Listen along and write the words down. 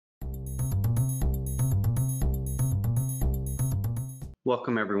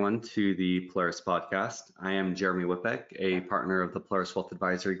Welcome everyone to the Polaris podcast. I am Jeremy Witbeck, a partner of the Polaris Wealth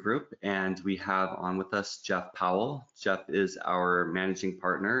Advisory Group, and we have on with us Jeff Powell. Jeff is our managing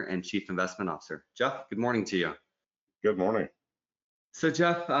partner and chief investment officer. Jeff, good morning to you. Good morning. So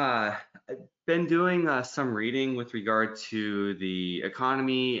Jeff, I've been doing some reading with regard to the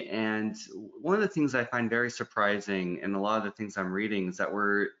economy, and one of the things I find very surprising in a lot of the things I'm reading is that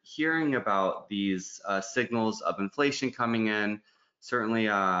we're hearing about these signals of inflation coming in. Certainly,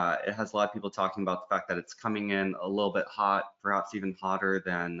 it has a lot of people talking about the fact that it's coming in a little bit hot, perhaps even hotter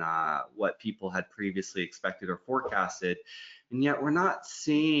than what people had previously expected or forecasted. And yet we're not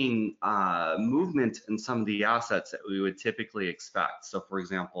seeing movement in some of the assets that we would typically expect. So for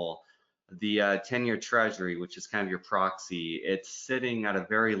example, the 10-year treasury, which is kind of your proxy, it's sitting at a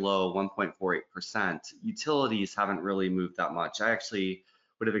very low 1.48%. Utilities haven't really moved that much. I actually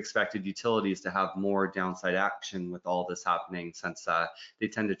would have expected utilities to have more downside action with all this happening, since they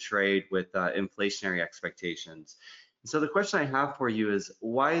tend to trade with inflationary expectations. So the question I have for you is,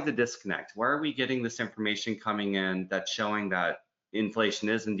 why the disconnect? Why are we getting this information coming in that's showing that inflation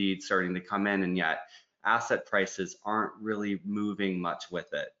is indeed starting to come in, and yet asset prices aren't really moving much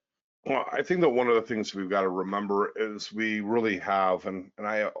with it? Well, I think that one of the things we've got to remember is we really have, and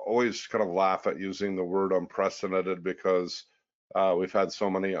I always kind of laugh at using the word unprecedented, because we've had so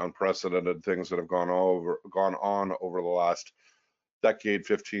many unprecedented things that have gone on over the last decade,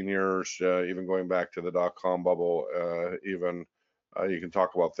 15 years, even going back to the dot-com bubble. Even you can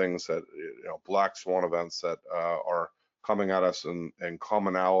talk about things that, black swan events that are coming at us in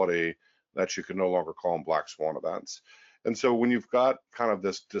commonality that you can no longer call them black swan events. And so when you've got kind of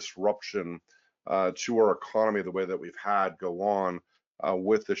this disruption to our economy, the way that we've had go on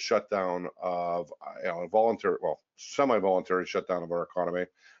with the shutdown of voluntary, well, semi-voluntary shutdown of our economy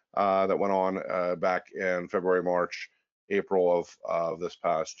that went on back in February, March, April of this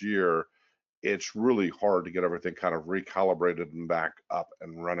past year, it's really hard to get everything kind of recalibrated and back up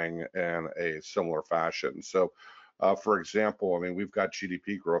and running in a similar fashion. So, for example, I mean, we've got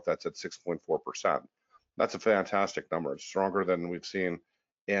GDP growth that's at 6.4%. That's a fantastic number. It's stronger than we've seen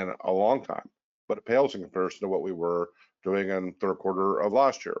in a long time, but it pales in comparison to what we were doing in third quarter of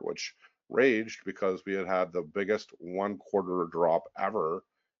last year, which raged because we had the biggest one quarter drop ever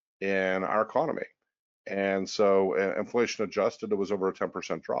in our economy. And so inflation adjusted, it was over a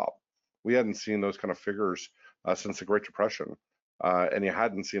 10% drop. We hadn't seen those kind of figures since the Great Depression, and you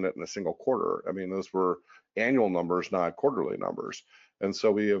hadn't seen it in a single quarter. I mean, those were annual numbers, not quarterly numbers. And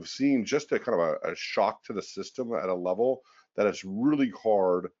so we have seen just a kind of a shock to the system at a level that it's really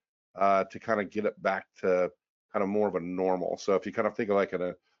hard to kind of get it back to kind of more of a normal. So if you kind of think of like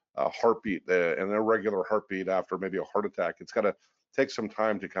a heartbeat, an irregular heartbeat after maybe a heart attack, it's got to take some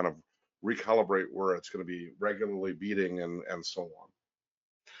time to kind of recalibrate where it's going to be regularly beating and so on.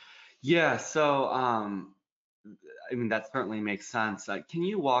 Yeah, so I mean, that certainly makes sense. Can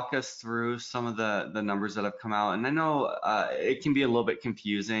you walk us through some of the numbers that have come out? And I know it can be a little bit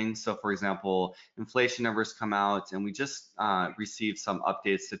confusing. So for example, inflation numbers come out, and we just received some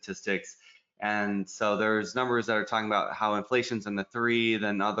updated statistics. And so there's numbers that are talking about how inflation's in the 3,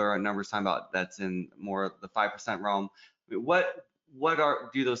 then other numbers talking about that's in more the 5% realm. What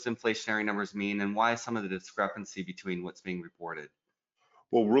do those inflationary numbers mean, and why some of the discrepancy between what's being reported?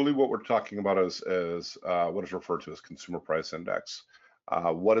 Well, really what we're talking about is what is referred to as consumer price index.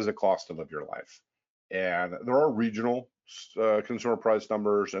 What is the cost to live your life? And there are regional consumer price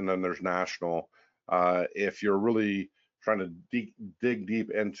numbers, and then there's national. If you're really trying to dig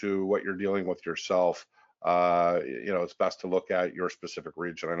deep into what you're dealing with yourself, it's best to look at your specific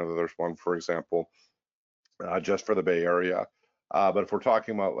region. I know that there's one, for example, just for the Bay Area. But if we're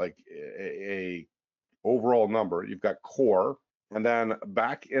talking about like a overall number, you've got core. And then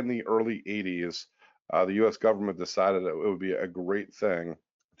back in the early 80s, the US government decided that it would be a great thing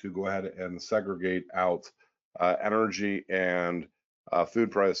to go ahead and segregate out energy and food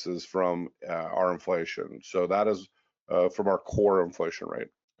prices from our inflation. So that is from our core inflation rate.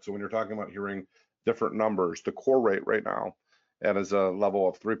 So when you're talking about hearing different numbers, the core rate right now, and is a level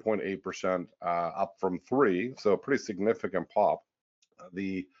of 3.8%, up from 3, so a pretty significant pop.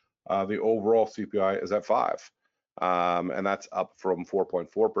 The overall CPI is at 5. And that's up from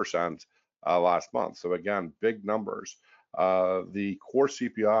 4.4% last month. So again, big numbers. The core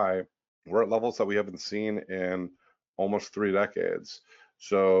CPI, we're at levels that we haven't seen in almost 3 decades.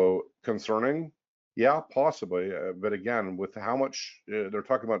 So concerning, yeah, possibly. But again, with how much they're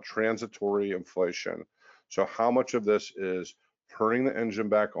talking about transitory inflation. So how much of this is turning the engine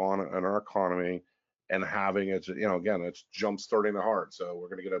back on in our economy and having it, again, it's jump starting the heart. So we're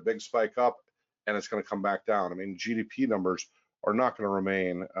going to get a big spike up, and it's going to come back down. I mean, GDP numbers are not going to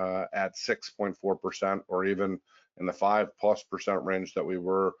remain at 6.4% or even in the 5+% range that we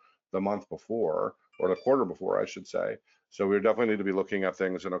were the month before, or the quarter before, I should say. So we definitely need to be looking at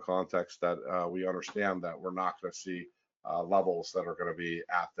things in a context that we understand that we're not going to see levels that are going to be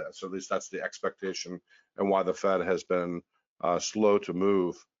at that. So at least that's the expectation, and why the Fed has been slow to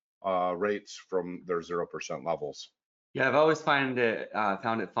move rates from their 0% levels. Yeah, I've always found it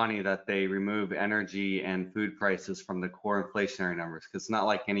funny that they remove energy and food prices from the core inflationary numbers, because it's not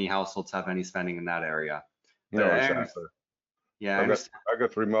like any households have any spending in that area. But No, exactly. yeah, I I've got understand. I've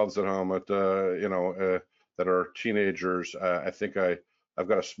got three mouths at home at that are teenagers. I think I've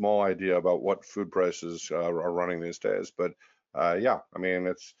got a small idea about what food prices are running these days. But yeah, I mean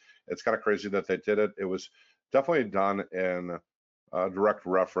it's kind of crazy that they did it. It was definitely done in direct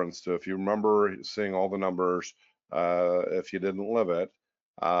reference to, if you remember seeing all the numbers, if you didn't live it,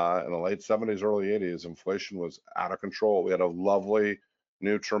 in the late 70s, early 80s, inflation was out of control. We had a lovely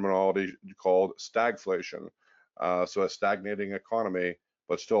new terminology called stagflation. So a stagnating economy,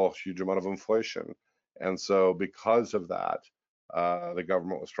 but still a huge amount of inflation. And so because of that, the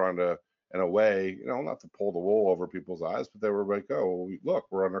government was trying to, in a way, not to pull the wool over people's eyes, but they were like, oh, look,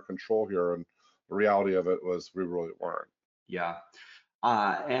 we're under control here. And the reality of it was we really weren't. Yeah.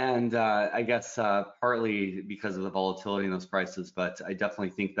 And I guess partly because of the volatility in those prices, but I definitely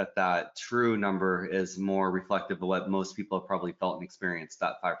think that that true number is more reflective of what most people have probably felt and experienced,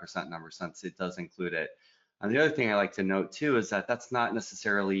 that 5% number, since it does include it. And the other thing I like to note too is that that's not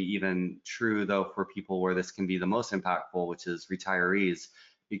necessarily even true though for people where this can be the most impactful, which is retirees,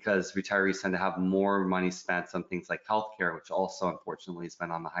 because retirees tend to have more money spent on things like healthcare, which also unfortunately has been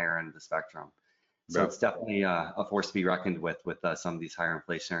on the higher end of the spectrum. So Yeah. it's definitely a force to be reckoned with some of these higher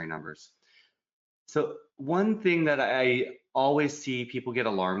inflationary numbers. So one thing that I always see people get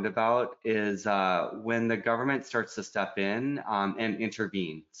alarmed about is when the government starts to step in and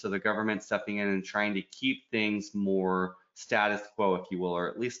intervene. So the government stepping in and trying to keep things more status quo, if you will, or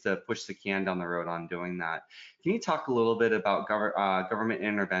at least to push the can down the road on doing that. Can you talk a little bit about government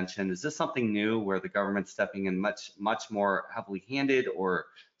intervention? Is this something new where the government's stepping in much more heavily handed, or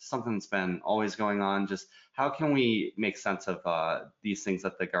something that's been always going on? Just how can we make sense of these things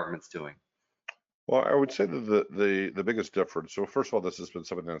that the government's doing? Well, I would say that the biggest difference. So first of all, this has been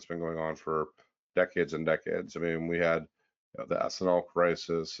something that's been going on for decades and decades. I mean, we had the S&L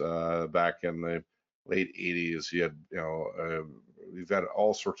crisis back in the late 80s. You had we've had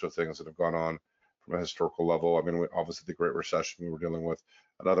all sorts of things that have gone on from a historical level. I mean, obviously the Great Recession, we were dealing with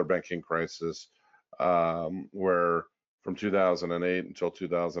another banking crisis, where from 2008 until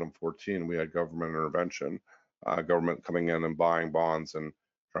 2014 we had government intervention, government coming in and buying bonds and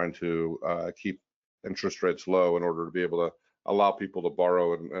trying to keep interest rates low in order to be able to allow people to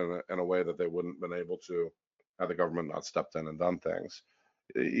borrow in a way that they wouldn't have been able to had the government not stepped in and done things.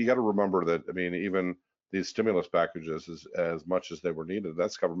 You got to remember that, I mean, even these stimulus packages, as much as they were needed,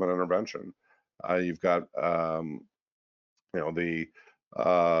 that's government intervention. You've got, the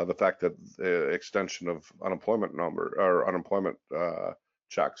fact that the extension of unemployment number or unemployment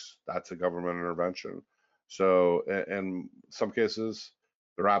checks, that's a government intervention. So in some cases,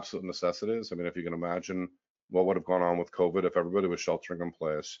 they're absolute necessities. I mean, if you can imagine what would have gone on with COVID if everybody was sheltering in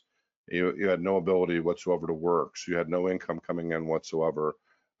place, you had no ability whatsoever to work, so you had no income coming in whatsoever.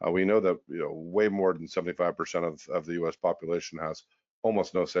 We know that way more than 75% of the U.S. population has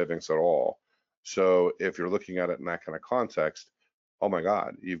almost no savings at all. So if you're looking at it in that kind of context, oh my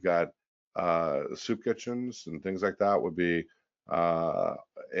God, you've got soup kitchens and things like that would be,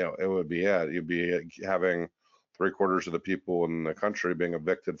 it would be it. You'd be having 3/4 of the people in the country being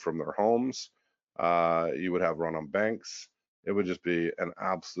evicted from their homes. You would have run on banks. It would just be an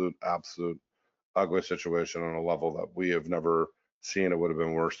absolute ugly situation on a level that we have never seen. It would have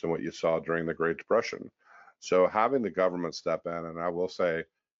been worse than what you saw during the Great Depression. So having the government step in, and I will say,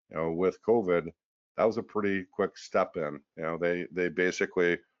 with COVID, that was a pretty quick step in. They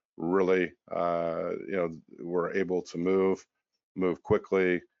basically really, were able to move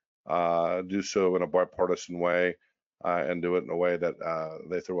quickly, do so in a bipartisan way, and do it in a way that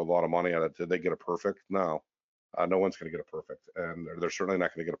they threw a lot of money at it. Did they get it perfect? No. No one's going to get it perfect, and they're certainly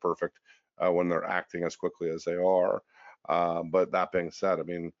not going to get it perfect when they're acting as quickly as they are. But that being said, I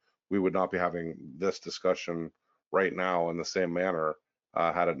mean, we would not be having this discussion right now in the same manner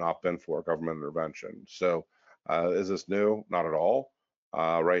had it not been for government intervention. So, is this new? Not at all.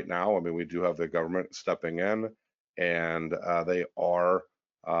 Right now, I mean, we do have the government stepping in, and they are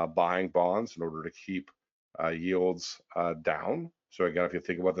buying bonds in order to keep yields down. So again, if you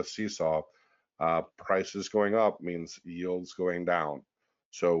think about the seesaw, prices going up means yields going down.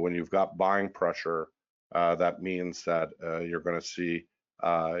 So when you've got buying pressure, that means that you're going to see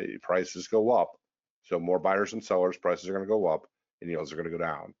prices go up. So more buyers and sellers, prices are going to go up and yields are going to go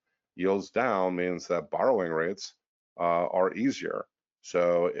down. Yields down means that borrowing rates are easier.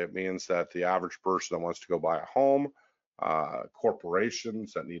 So it means that the average person that wants to go buy a home,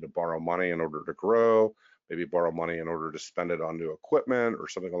 corporations that need to borrow money in order to grow, maybe borrow money in order to spend it on new equipment or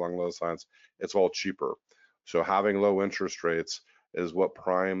something along those lines, it's all cheaper. So having low interest rates is what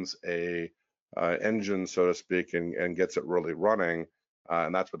primes a engine, so to speak, and gets it really running.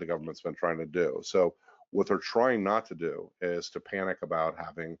 And that's what the government's been trying to do. So what they're trying not to do is to panic about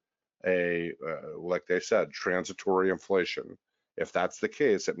having a, like they said, transitory inflation. If that's the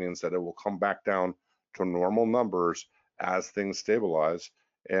case, it means that it will come back down to normal numbers as things stabilize.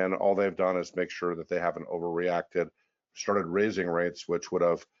 And all they've done is make sure that they haven't overreacted, started raising rates, which would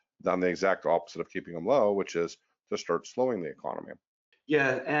have done the exact opposite of keeping them low, which is to start slowing the economy.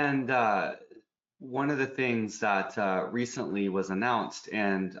 Yeah, and one of the things that recently was announced,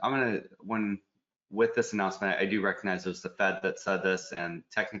 and with this announcement, I do recognize it was the Fed that said this, and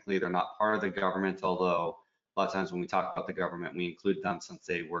technically they're not part of the government, although a lot of times when we talk about the government, we include them since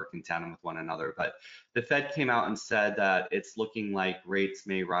they work in tandem with one another. But the Fed came out and said that it's looking like rates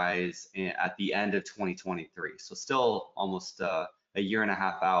may rise at the end of 2023, so still almost a year and a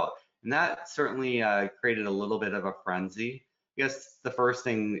half out. And that certainly created a little bit of a frenzy. I guess the first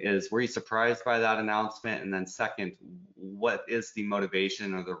thing is, were you surprised by that announcement? And then second, what is the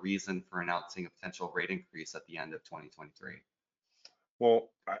motivation or the reason for announcing a potential rate increase at the end of 2023?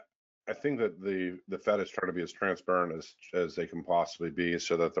 Well, I think that the Fed is trying to be as transparent as they can possibly be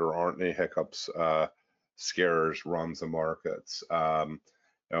so that there aren't any hiccups, scares, runs the markets.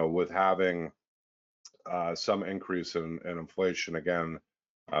 With having some increase in inflation, again,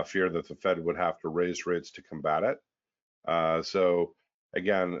 fear that the Fed would have to raise rates to combat it. So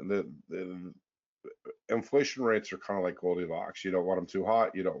again, the inflation rates are kind of like Goldilocks. You don't want them too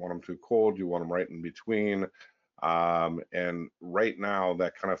hot, you don't want them too cold, you want them right in between. And right now,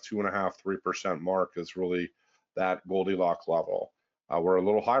 that kind of 2.5%, 3% mark is really that Goldilocks level. We're a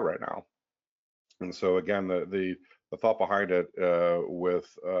little high right now. And so again, the thought behind it with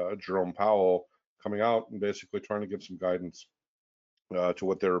Jerome Powell coming out and basically trying to give some guidance to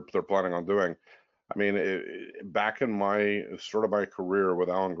what they're planning on doing. I mean, back in my career with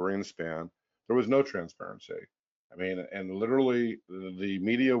Alan Greenspan, there was no transparency. I mean, and literally the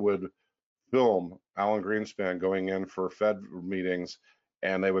media would film Alan Greenspan going in for Fed meetings,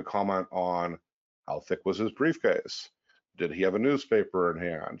 and they would comment on how thick was his briefcase. Did he have a newspaper in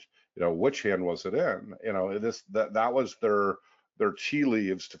hand? You know, which hand was it in? You know, that was their tea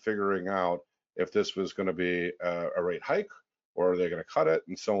leaves to figuring out if this was going to be a rate hike or are they going to cut it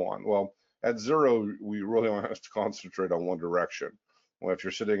and so on. Well, at zero, we really want to concentrate on one direction. Well, if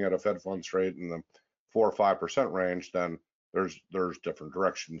you're sitting at a Fed funds rate in the 4 or 5% range, then there's different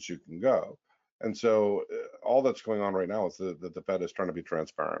directions you can go. And so all that's going on right now is that the Fed is trying to be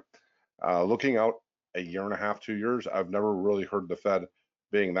transparent. Looking out a year and a half, 2 years, I've never really heard the Fed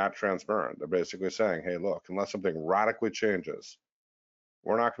being that transparent. They're basically saying, hey, look, unless something radically changes,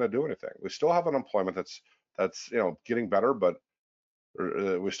 we're not going to do anything. We still have unemployment that's getting better, but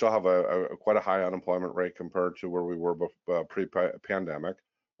we still have quite a high unemployment rate compared to where we were pre-pandemic.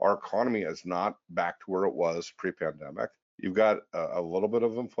 Our economy is not back to where it was pre-pandemic. You've got a little bit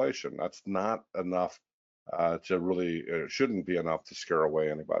of inflation. That's not enough to really, shouldn't be enough to scare away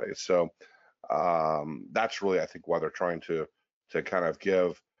anybody. So that's really, I think, why they're trying to kind of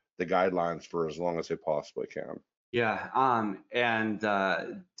give the guidelines for as long as they possibly can. Yeah, and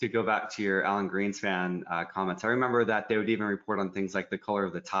to go back to your Alan Greenspan comments, I remember that they would even report on things like the color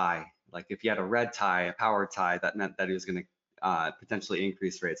of the tie. Like if you had a red tie, a power tie, that meant that he was going to potentially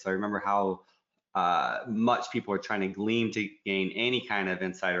increase rates. So I remember how much people were trying to glean to gain any kind of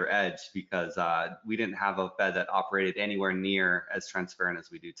insider edge because we didn't have a Fed that operated anywhere near as transparent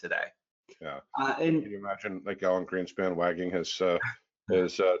as we do today. Yeah. And Can you imagine like Alan Greenspan wagging his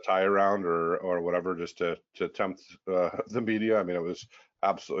tie around or whatever just to tempt the media? I mean, it was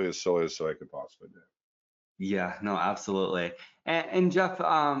absolutely as silly as I could possibly do. yeah, no, absolutely. And Jeff,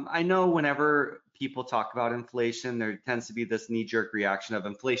 I know whenever people talk about inflation, there tends to be this knee-jerk reaction of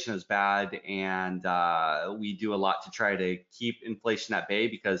inflation is bad, and we do a lot to try to keep inflation at bay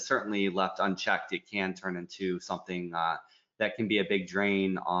because certainly left unchecked, it can turn into something that can be a big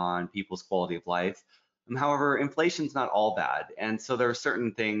drain on people's quality of life. However, inflation's not all bad, and so there are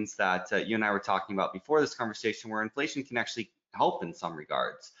certain things that you and I were talking about before this conversation where inflation can actually help in some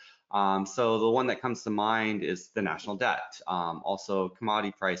regards. So the one that comes to mind is the national debt. Also,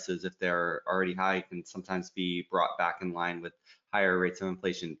 commodity prices, if they're already high, can sometimes be brought back in line with higher rates of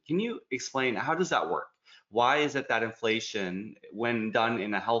inflation. Can you explain how does that work? why is it that inflation, when done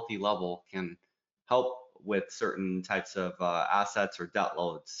in a healthy level, can help with certain types of assets or debt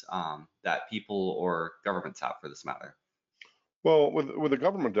loads that people or governments have for this matter? Well, with the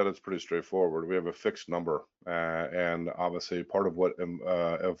government debt, it's pretty straightforward. We have a fixed number, and obviously part of what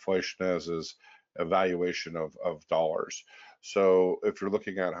inflation is a valuation of dollars. So if you're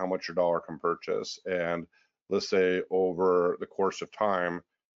looking at how much your dollar can purchase, and let's say over the course of time,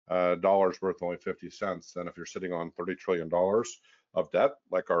 dollar's worth only 50 cents, then if you're sitting on $30 trillion of debt,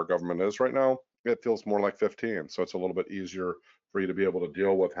 like our government is right now, it feels more like 15. So it's a little bit easier for you to be able to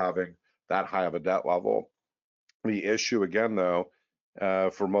deal with having that high of a debt level. The issue again, though,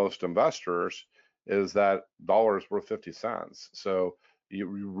 for most investors is that dollar is worth 50 cents. So we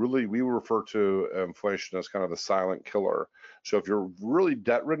refer to inflation as kind of the silent killer. So if you're really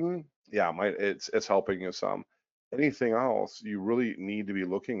debt ridden, yeah, it's helping you some. Anything else, you really need to be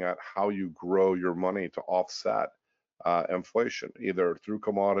looking at how you grow your money to offset inflation, either through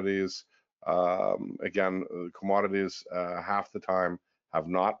commodities. Again, commodities half the time have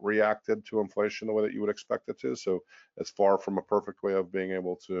not reacted to inflation the way that you would expect it to. So it's far from a perfect way of being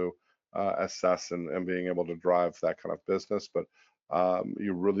able to assess and being able to drive that kind of business. But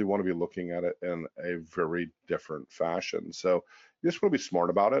you really want to be looking at it in a very different fashion. So you just want to be smart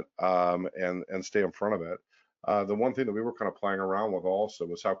about it and stay in front of it. The one thing that we were kind of playing around with also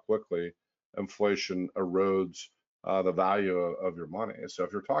was how quickly inflation erodes the value of your money. So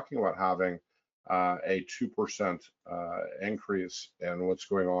if you're talking about having a 2% increase in what's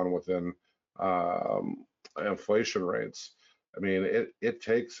going on within inflation rates, I mean, it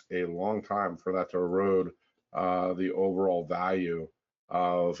takes a long time for that to erode the overall value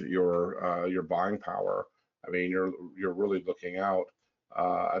of your buying power. I mean, you're really looking out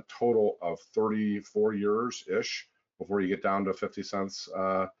a total of 34 years ish before you get down to 50 cents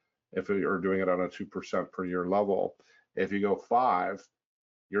if you're doing it on a 2% per year level. If you go 5,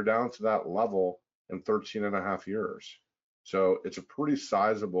 you're down to that level in 13 and a half years. So it's a pretty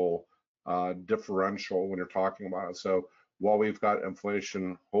sizable differential when you're talking about it. So while we've got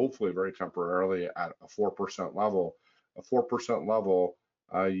inflation, hopefully very temporarily at a 4% level, a 4% level,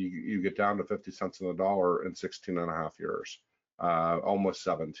 you get down to 50 cents on the dollar in 16 and a half years, almost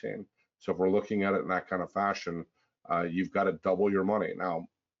 17. So if we're looking at it in that kind of fashion, you've got to double your money. Now,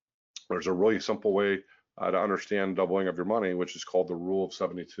 there's a really simple way to understand doubling of your money, which is called the rule of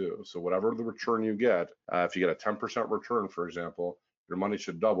 72. So whatever the return you get, if you get a 10% return, for example, your money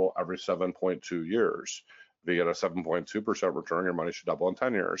should double every 7.2 years. If you get a 7.2% return, your money should double in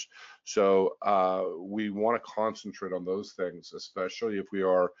 10 years. So we want to concentrate on those things, especially if we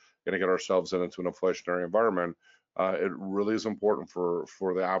are going to get ourselves into an inflationary environment. It really is important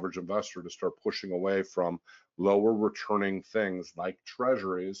for the average investor to start pushing away from lower returning things like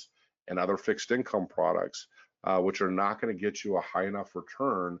treasuries and other fixed income products, which are not going to get you a high enough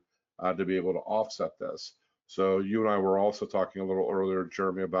return to be able to offset this. So you and I were also talking a little earlier,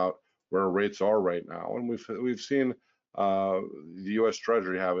 Jeremy, about where rates are right now, and we've seen the U.S.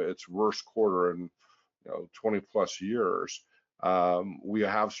 Treasury have its worst quarter in 20 plus years. We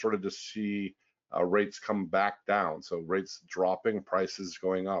have started to see rates come back down, so rates dropping, prices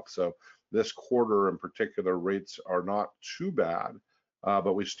going up. So this quarter in particular, rates are not too bad.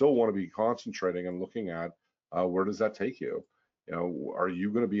 But we still want to be concentrating and looking at where does that take you? Are you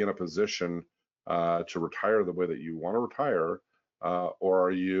going to be in a position to retire the way that you want to retire, or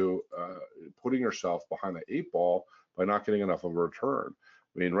are you putting yourself behind the 8 ball by not getting enough of a return?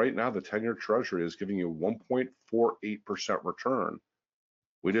 I mean, right now the 10-year Treasury is giving you 1.48% return.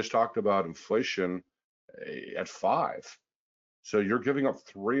 We just talked about inflation at 5, so you're giving up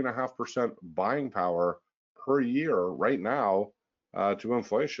 3.5% buying power per year right now to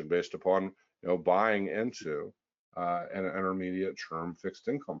inflation based upon buying into an intermediate term fixed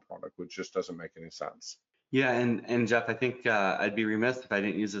income product, which just doesn't make any sense. Yeah, and Jeff, I think I'd be remiss if I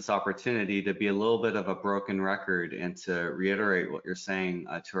didn't use this opportunity to be a little bit of a broken record and to reiterate what you're saying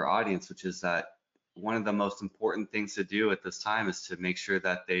to our audience, which is that one of the most important things to do at this time is to make sure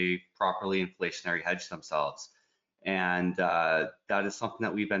that they properly inflationary hedge themselves. And that is something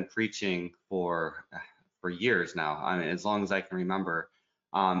that we've been preaching for years now, I mean, as long as I can remember.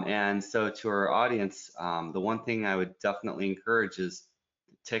 And so to our audience, the one thing I would definitely encourage is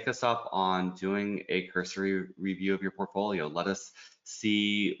take us up on doing a cursory review of your portfolio. Let us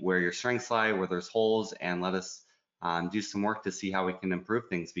see where your strengths lie, where there's holes, and let us do some work to see how we can improve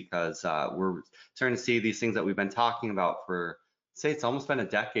things, because we're starting to see these things that we've been talking about for, say, it's almost been a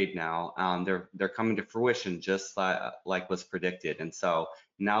decade now. They're coming to fruition just like was predicted. And so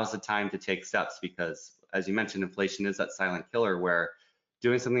now is the time to take steps, because as you mentioned, inflation is that silent killer where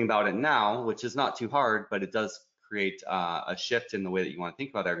doing something about it now, which is not too hard, but it does create a shift in the way that you want to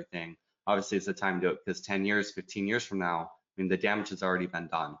think about everything. Obviously, it's the time to do it, because 10 years, 15 years from now, I mean, the damage has already been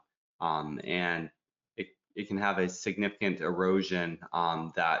done. And it can have a significant erosion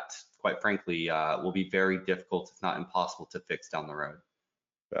that, quite frankly, will be very difficult, if not impossible, to fix down the road.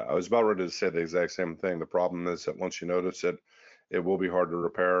 Yeah, I was about ready to say the exact same thing. The problem is that once you notice it, it will be hard to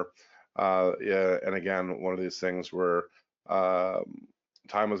repair. Yeah, and again, one of these things where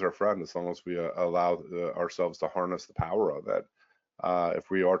time is our friend as long as we allow ourselves to harness the power of it. If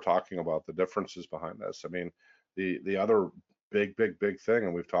we are talking about the differences behind this, I mean, the other big thing,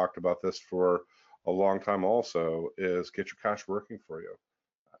 and we've talked about this for a long time also, is get your cash working for you.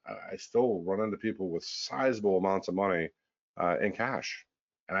 I still run into people with sizable amounts of money in cash,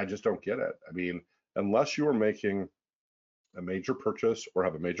 and I just don't get it. I mean, unless you are making a major purchase or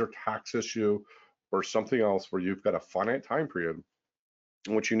have a major tax issue or something else where you've got a finite time period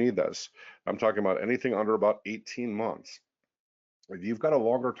in which you need this. I'm talking about anything under about 18 months. If you've got a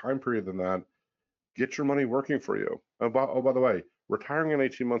longer time period than that, get your money working for you. Oh, by the way, retiring in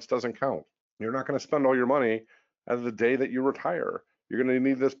 18 months doesn't count. You're not going to spend all your money at the day that you retire. You're going to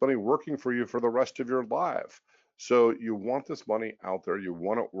need this money working for you for the rest of your life. So you want this money out there, you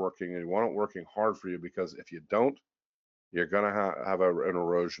want it working, and you want it working hard for you, because if you don't, you're going to have an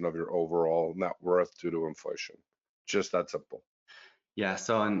erosion of your overall net worth due to inflation. Just that simple. Yeah,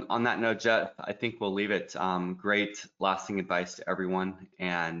 so on that note, Jeff, I think we'll leave it. Great lasting advice to everyone.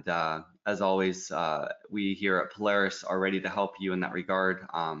 And as always, we here at Polaris are ready to help you in that regard.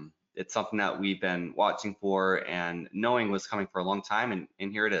 It's something that we've been watching for and knowing was coming for a long time,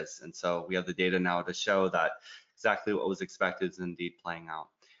 and here it is. And so we have the data now to show that exactly what was expected is indeed playing out.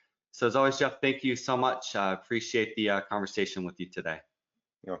 So as always, Jeff, thank you so much. Appreciate the conversation with you today.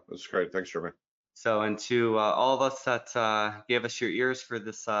 Yeah, that's great. Thanks, Jeremy. So, and to all of us that gave us your ears for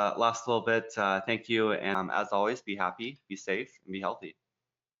this last little bit, thank you. And as always, be happy, be safe, and be healthy.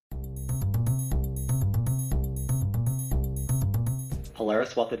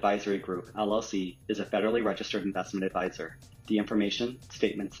 Polaris Wealth Advisory Group, LLC, is a federally registered investment advisor. The information,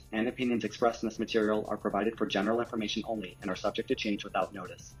 statements, and opinions expressed in this material are provided for general information only and are subject to change without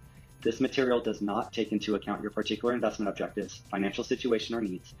notice. This material does not take into account your particular investment objectives, financial situation, or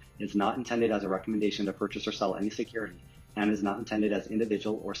needs, is not intended as a recommendation to purchase or sell any security, and is not intended as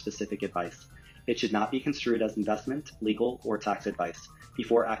individual or specific advice. It should not be construed as investment, legal, or tax advice.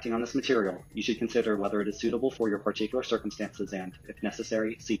 Before acting on this material, you should consider whether it is suitable for your particular circumstances and, if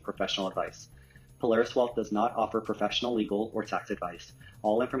necessary, seek professional advice. Polaris Wealth does not offer professional, legal, or tax advice.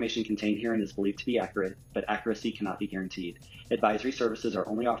 All information contained herein is believed to be accurate, but accuracy cannot be guaranteed. Advisory services are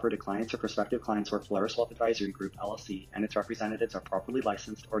only offered to clients or prospective clients where Polaris Wealth Advisory Group, LLC, and its representatives are properly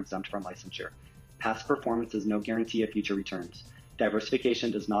licensed or exempt from licensure. Past performance is no guarantee of future returns.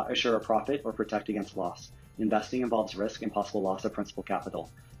 Diversification does not assure a profit or protect against loss. Investing involves risk and possible loss of principal capital.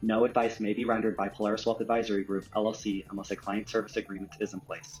 No advice may be rendered by Polaris Wealth Advisory Group, LLC, unless a client service agreement is in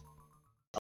place.